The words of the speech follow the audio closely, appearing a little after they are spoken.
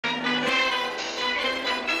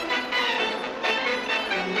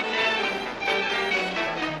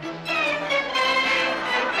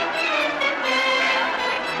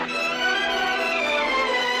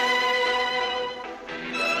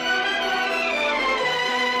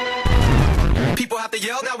have to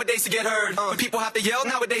yell nowadays to get heard. When people have to yell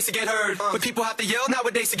nowadays to get heard. When people have to yell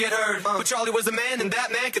nowadays to get heard. But Charlie was a man and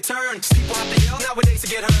that man could turn. People have to yell nowadays to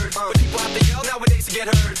get heard. When people have to yell nowadays to get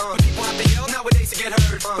heard. When people have to yell nowadays to get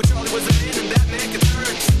heard. But Charlie was a man and that man could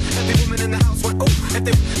turn. Every woman in the house went oh.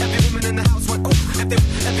 Every woman in the house went oh.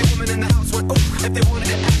 Every woman in the house went oh. If they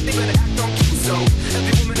wanted to act, they better act on cue. So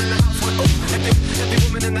every woman in the house went oh. Every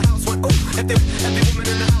woman in the house went oh. Every woman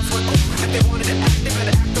in the house went oh. If they wanted to